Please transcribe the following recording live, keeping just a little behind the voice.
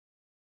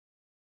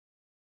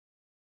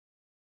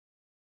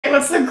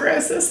what's the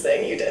grossest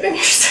thing you did in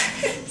your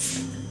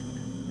service?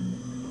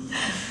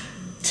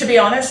 To be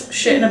honest,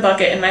 shit in a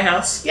bucket in my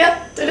house.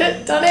 Yep, did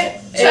it, done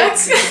it, check.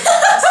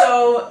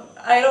 So,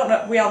 I don't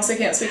know, we obviously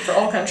can't speak for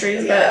all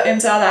countries, but in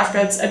South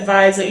Africa it's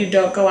advised that you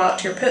don't go out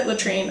to your pit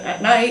latrine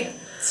at night.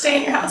 Stay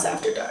in your house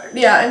after dark.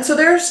 Yeah, and so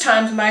there's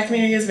times my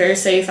community is very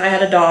safe. I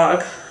had a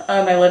dog.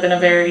 I live in a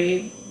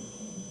very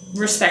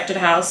respected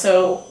house,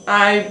 so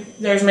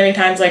there's many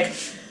times, like,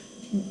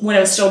 when it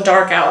was still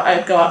dark out,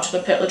 I'd go out to the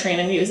pit latrine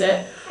and use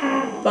it.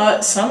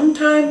 But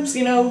sometimes,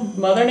 you know,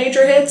 Mother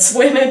Nature hits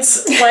when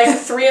it's like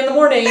 3 in the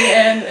morning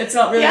and it's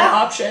not really an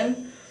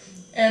option.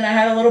 And I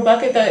had a little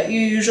bucket that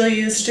you usually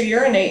use to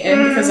urinate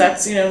in because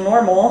that's, you know,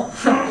 normal.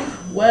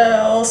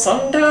 Well,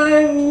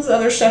 sometimes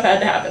other stuff had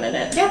to happen in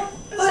it. Yeah.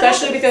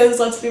 Especially because,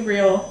 let's be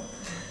real,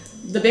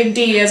 the big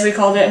D, as we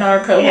called it in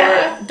our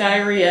cohort,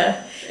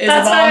 diarrhea, is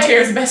a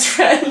volunteer's best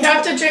friend. You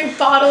have to drink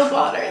bottled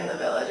water in the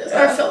villages,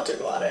 or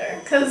filtered water,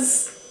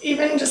 because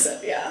even just,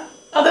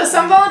 although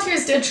some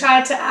volunteers did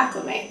try to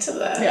acclimate to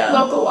the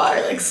local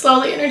water, like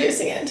slowly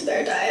introducing it into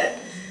their diet.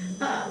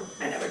 I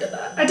never did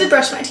that. I did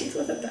brush my teeth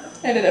with it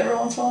though. I did every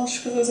once in a while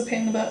just because it was a pain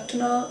in the butt to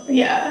not.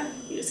 Yeah,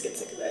 you just get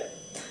sick of it.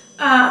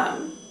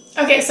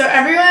 Okay, so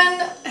everyone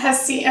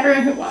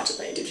who watches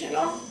my YouTube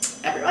channel,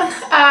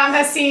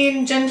 has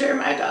seen Ginger,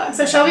 my dog.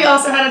 So Shelby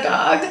also had a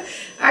dog.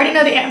 I already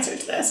know the answer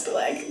to this, but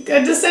like,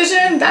 good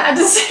decision, bad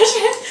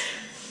decision?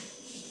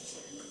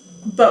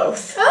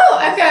 Both.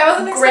 Oh, okay, I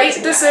wasn't expecting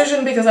Great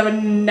decision because I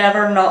would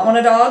never not want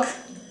a dog.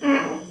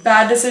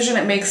 Bad decision,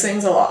 it makes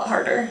things a lot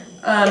harder.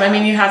 I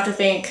mean, you have to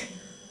think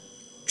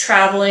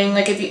traveling,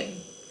 like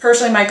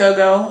personally my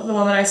Go-Go, the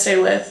woman I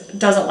stay with,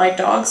 doesn't like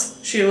dogs.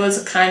 She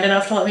was kind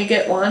enough to let me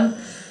get one,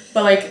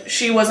 but like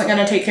she wasn't going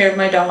to take care of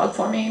my dog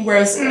for me,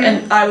 whereas,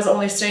 and I was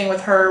only staying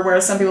with her,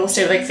 whereas some people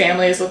stay with like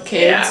families with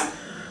kids.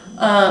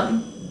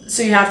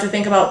 So you have to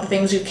think about the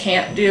things you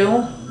can't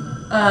do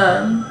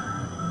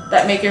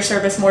that make your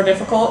service more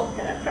difficult.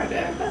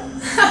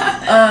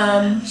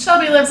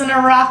 Shelby lives in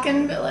a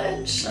rockin'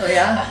 village. Oh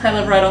yeah, I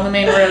live right on the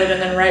main road,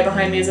 and then right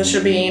behind me is a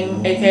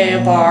shebeen,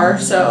 aka a bar,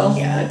 so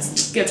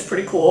it gets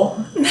pretty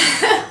cool.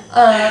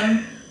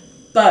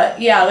 But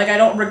yeah, like I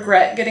don't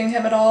regret getting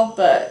him at all,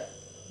 but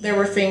there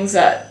were things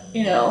that,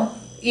 you know,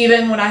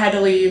 even when I had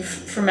to leave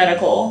for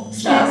medical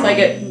stuff, like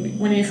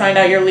when you find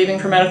out you're leaving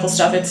for medical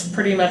stuff, it's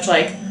pretty much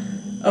like,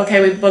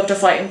 okay, we booked a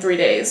flight in 3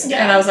 days.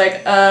 And I was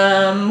like,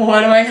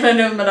 what am I gonna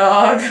do with my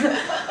dog?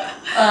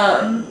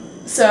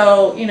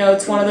 So, you know,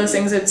 it's one of those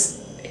things,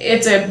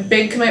 it's a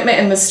big commitment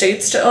in the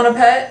States to own a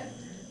pet.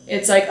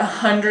 It's like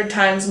 100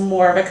 times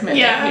more of a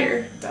commitment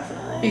here.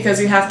 Definitely. Because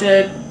you have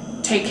to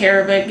take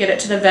care of it, get it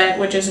to the vet,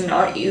 which is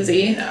not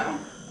easy. No.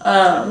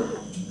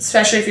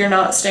 Especially if you're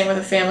not staying with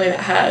a family that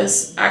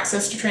has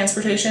access to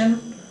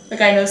transportation. Like,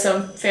 I know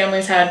some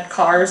families had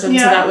cars, and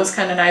so that was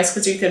kind of nice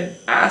because you could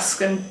ask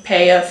and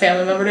pay a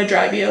family member to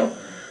drive you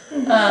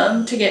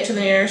to get to the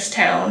nearest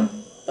town.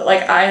 But,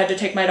 like, I had to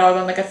take my dog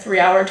on, like, a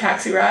 3-hour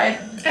taxi ride.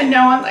 And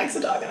no one likes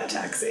a dog in a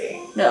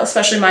taxi. No,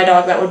 especially my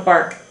dog that would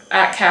bark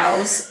at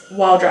cows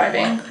while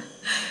driving.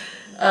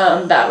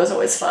 That was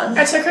always fun.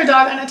 I took her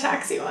dog on a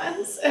taxi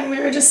once, and we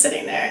were just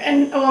sitting there,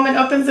 and a woman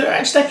opens the door,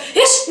 and she's like,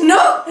 Ish,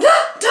 no,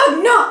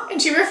 dog, no!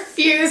 And she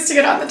refused to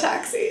get on the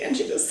taxi, and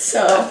she just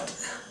left.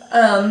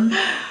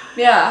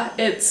 Yeah,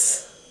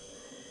 it's...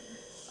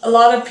 A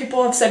lot of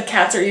people have said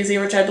cats are easy,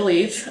 which I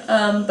believe.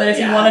 But if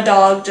you want a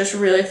dog, just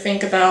really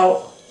think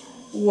about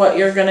what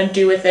you're gonna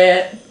do with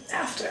it.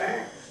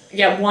 After.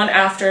 Yeah,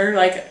 after,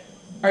 like,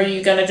 are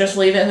you gonna just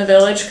leave it in the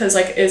village? Because,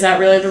 like, is that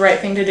really the right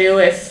thing to do?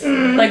 If,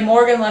 like,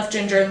 Morgan left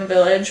Ginger in the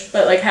village,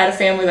 but, like, had a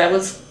family that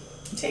was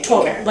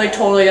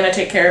totally gonna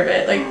take care of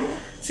it. Like,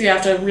 so you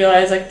have to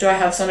realize, like, do I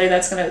have somebody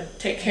that's gonna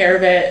take care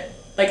of it,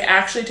 like,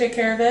 actually take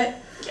care of it?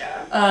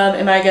 Yeah.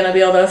 Am I gonna be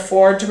able to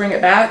afford to bring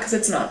it back? Because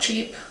it's not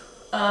cheap.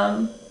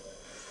 I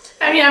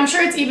mean, I'm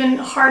sure it's even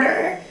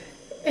harder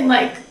in,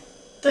 like,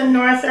 the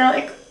North or,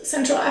 like,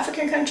 Central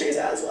African countries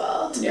as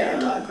well to bring a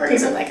dog, or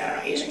even, like, I don't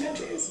know, Asian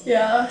countries.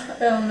 Yeah, I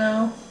don't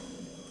know.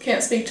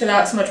 Can't speak to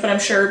that so much, but I'm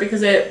sure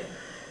because I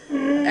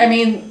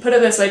mean, put it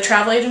this way,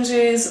 travel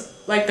agencies,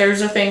 like, there's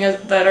a thing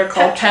that are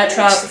called pet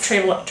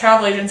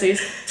travel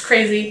agencies. It's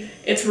crazy.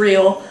 It's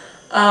real.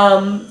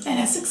 And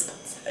it's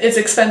expensive. It's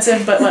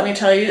expensive, but let me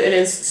tell you, it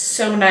is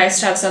so nice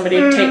to have somebody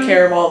take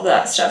care of all of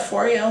that stuff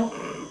for you.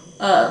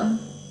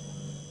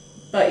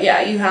 But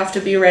yeah, you have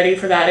to be ready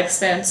for that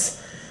expense.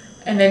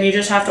 And then you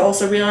just have to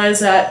also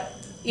realize that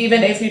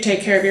even if you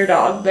take care of your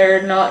dog,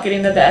 they're not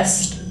getting the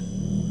best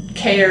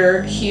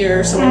care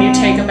here. So when you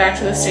take them back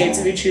to the States,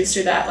 if you choose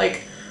to do that,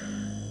 like,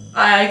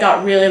 I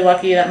got really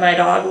lucky that my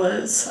dog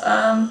was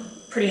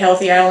pretty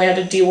healthy. I only had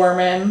to deworm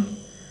him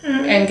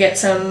and get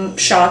some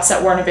shots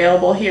that weren't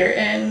available here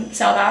in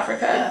South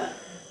Africa.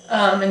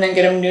 And then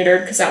get him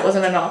neutered because that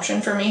wasn't an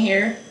option for me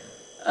here.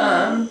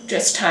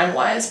 Just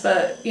time-wise,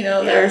 but, you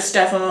know, there's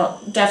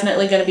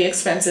definitely going to be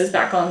expenses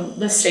back on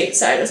the state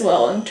side as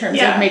well in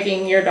terms of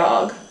making your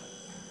dog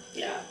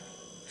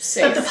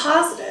safe. But the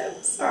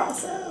positives are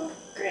also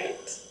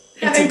great.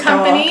 Having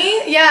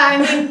company, I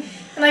mean,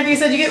 And like we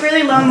said, you get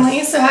really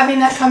lonely, so having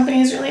that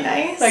company is really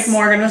nice. Like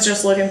Morgan was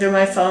just looking through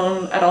my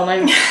phone at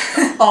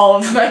all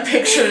of my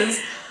pictures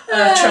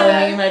of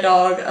Chomi, my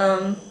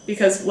dog,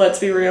 because let's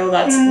be real,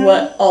 that's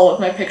what all of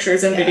my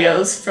pictures and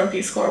videos from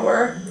Peace Corps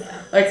were.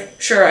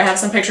 Like, sure, I have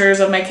some pictures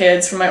of my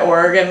kids from my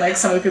org and like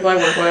some of the people I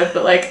work with,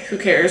 but like, who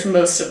cares?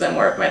 Most of them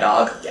were of my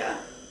dog. Yeah.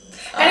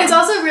 And it's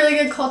also a really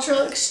good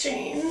cultural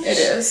exchange. It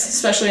is,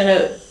 especially in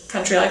a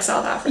country like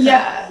South Africa.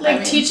 Yeah,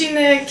 like teaching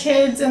the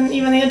kids and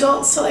even the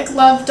adults to like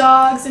love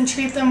dogs and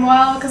treat them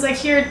well, because like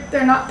here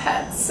they're not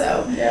pets,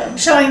 so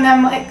showing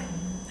them like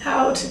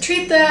how to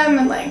treat them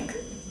and like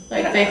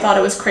they thought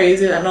it was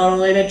crazy that not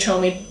only did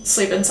Chomi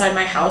sleep inside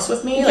my house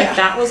with me, like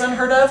that was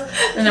unheard of,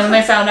 and then when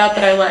they found out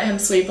that I let him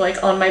sleep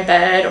like on my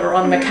bed or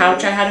on the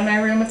couch I had in my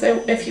room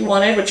if he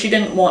wanted, which he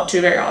didn't want to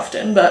very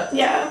often, but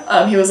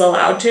he was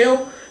allowed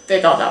to,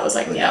 they thought that was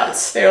like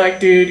nuts. They were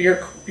like, dude,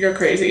 you're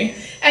crazy.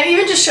 And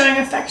even just showing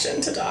affection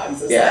to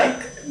dogs is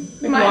like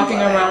walking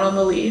around on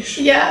the leash.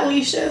 Yeah,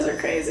 leashes are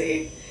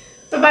crazy.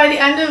 But by the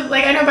end of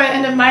I know by the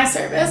end of my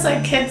service,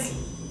 like kids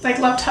like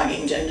loved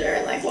hugging Ginger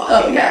and like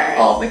walking her.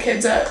 All the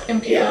kids at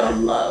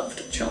MPO loved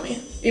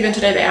Chomi. Even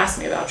today they asked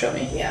me about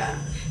Chomi. Yeah.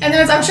 And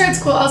then I'm sure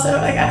it's cool also,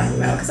 like, I don't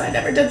know because I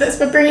never did this,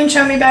 but bringing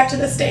Chomi back to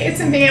the States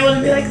and being able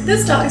to be like,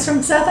 this dog's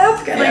from South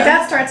Africa. Like,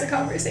 that starts a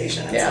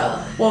conversation as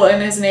well. Well, in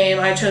his name,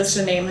 I chose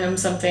to name him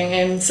something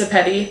in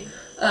Sepedi,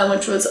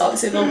 which was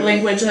obviously the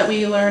language that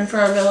we learned for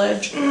our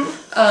village.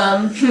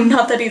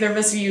 Not that either of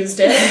us used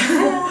it,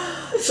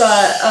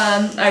 but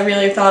I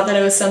really thought that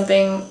it was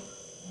something,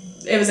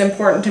 it was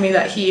important to me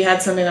that he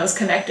had something that was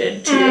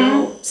connected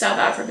to South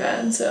Africa,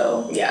 and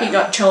so he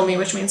got Chomi,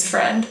 which means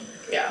friend.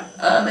 Yeah.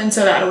 And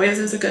so that always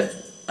is a good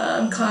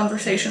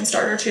conversation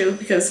starter too,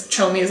 because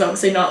Chomi is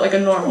obviously not like a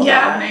normal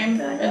dog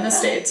name in the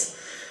States.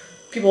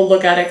 People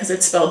look at it because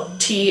it's spelled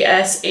Tshomi,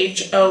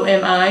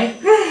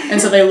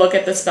 and so they look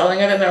at the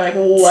spelling of it and they're like,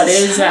 what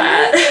is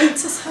that?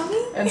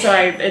 And so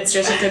it's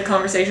just a good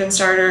conversation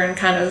starter and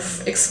kind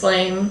of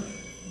explain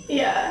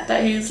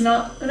that he's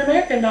not an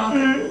American dog.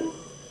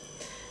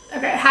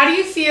 Okay, how do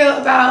you feel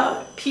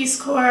about Peace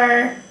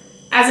Corps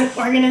as an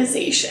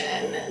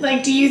organization?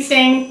 Like, do you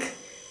think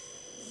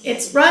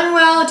it's run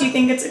well? Do you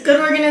think it's a good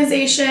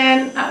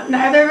organization?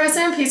 Neither of us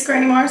are in Peace Corps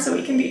anymore, so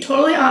we can be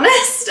totally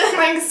honest and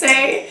like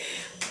say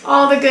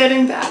all the good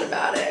and bad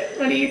about it.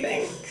 What do you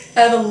think?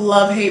 I have a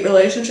love-hate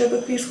relationship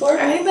with Peace Corps.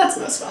 I think that's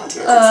most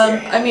volunteers'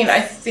 experience. I mean,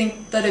 I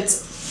think that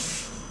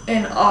it's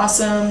an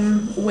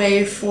awesome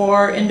way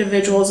for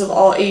individuals of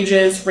all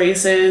ages,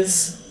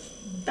 races,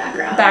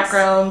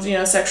 backgrounds, you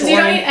know, sexual. You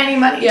don't need any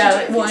money.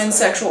 And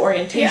sexual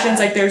orientations.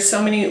 Like, there's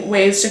so many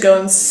ways to go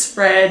and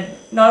spread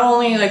not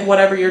only like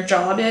whatever your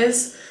job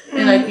is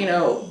and like, you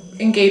know,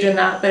 engage in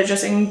that, but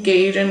just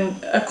engage in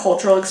a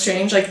cultural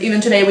exchange. Like, even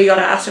today we got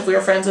asked if we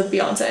were friends with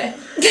Beyonce.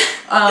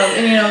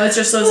 And you know, it's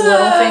just those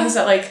little things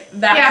that like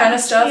that kind of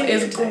stuff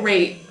is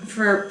great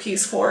for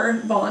Peace Corps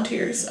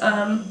volunteers.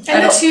 And the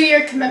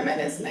 2-year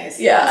commitment is nice.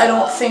 Yeah, I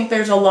don't think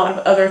there's a lot of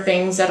other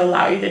things that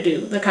allow you to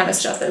do the kind of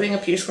stuff that being a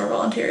Peace Corps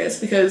volunteer is,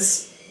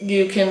 because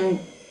you can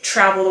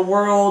travel the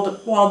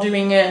world while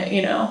doing it,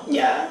 you know.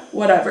 Yeah.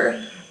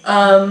 Whatever.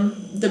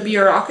 The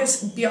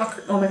bureaucracy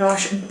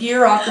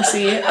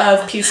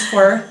of Peace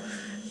Corps,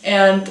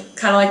 and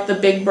kind of like the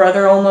big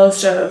brother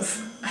almost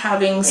of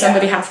having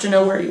somebody have to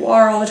know where you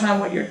are all the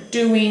time, what you're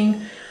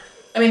doing.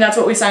 I mean, that's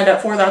what we signed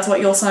up for. That's what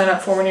you'll sign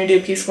up for when you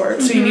do Peace Corps.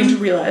 So you need to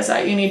realize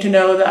that. You need to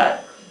know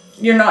that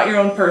you're not your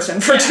own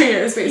person for 2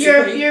 years,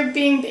 basically. You're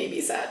being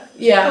babysat.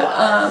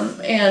 Yeah.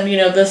 And, you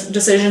know, the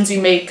decisions you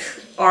make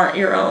aren't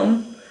your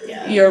own.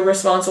 Yeah. You're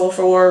responsible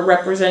for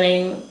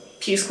representing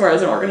Peace Corps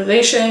as an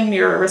organization.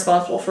 You're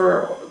responsible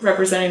for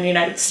representing the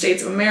United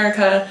States of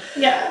America.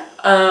 Yeah.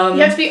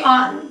 You have to be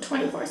on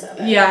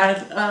 24/7.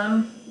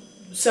 Yeah.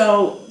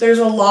 So there's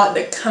a lot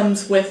that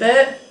comes with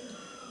it.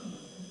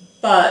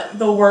 But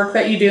the work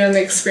that you do and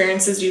the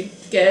experiences you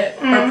get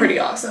are pretty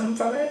awesome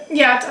from it.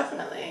 Yeah,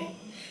 definitely.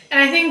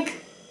 And I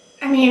think,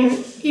 I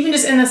mean, even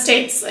just in the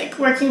States, like,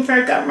 working for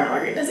a government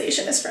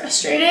organization is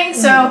frustrating.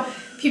 So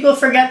people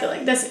forget that,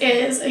 like, this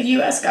is a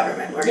U.S.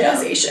 government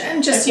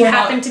organization. Just you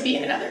happen to be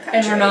in another country.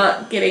 And we're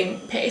not getting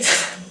paid.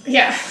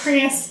 Yeah, we're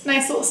getting a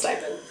nice little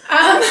stipend.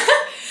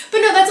 But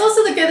no, that's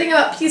also the good thing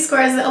about Peace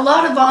Corps is that a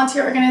lot of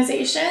volunteer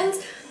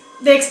organizations,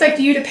 they expect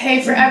you to pay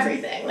for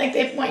everything. Like,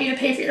 they want you to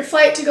pay for your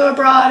flight to go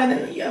abroad, and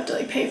then you have to,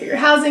 like, pay for your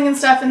housing and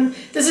stuff. And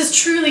this is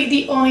truly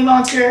the only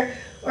volunteer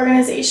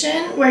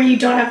organization where you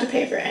don't have to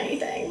pay for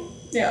anything.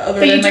 Yeah,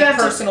 other than, like,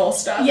 personal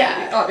stuff.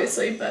 Yeah.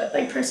 Obviously, but...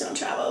 like, personal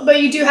travel.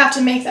 But you do have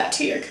to make that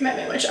 2-year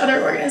commitment, which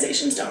other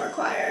organizations don't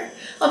require.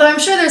 Although I'm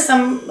sure there's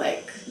some,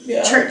 like,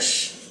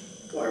 church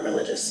or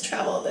religious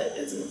travel that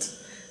isn't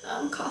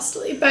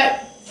costly.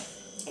 But,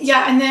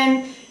 yeah, and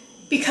then...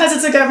 because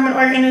it's a government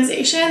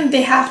organization,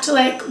 they have to,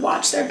 like,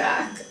 watch their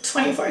back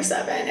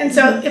 24/7. And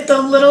so if the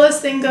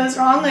littlest thing goes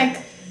wrong,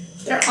 like,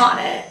 they're on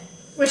it,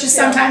 which is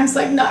sometimes,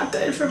 like, not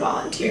good for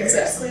volunteers.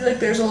 Exactly. Like,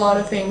 there's a lot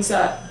of things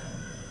that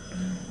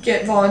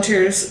get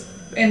volunteers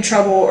in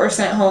trouble or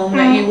sent home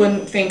that you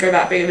wouldn't think are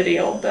that big of a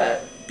deal,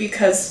 but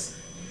because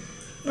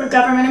We're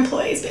government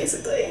employees,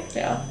 basically.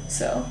 Yeah,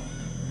 so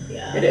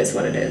Yeah. it is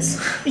what it is.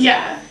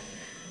 Yeah.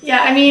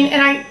 Yeah, I mean,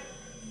 and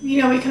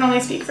you know, we can only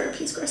speak for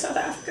Peace Corps South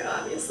Africa,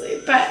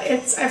 obviously, but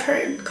I've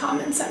heard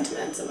common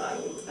sentiments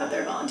among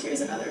other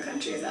volunteers in other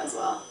countries as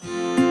well.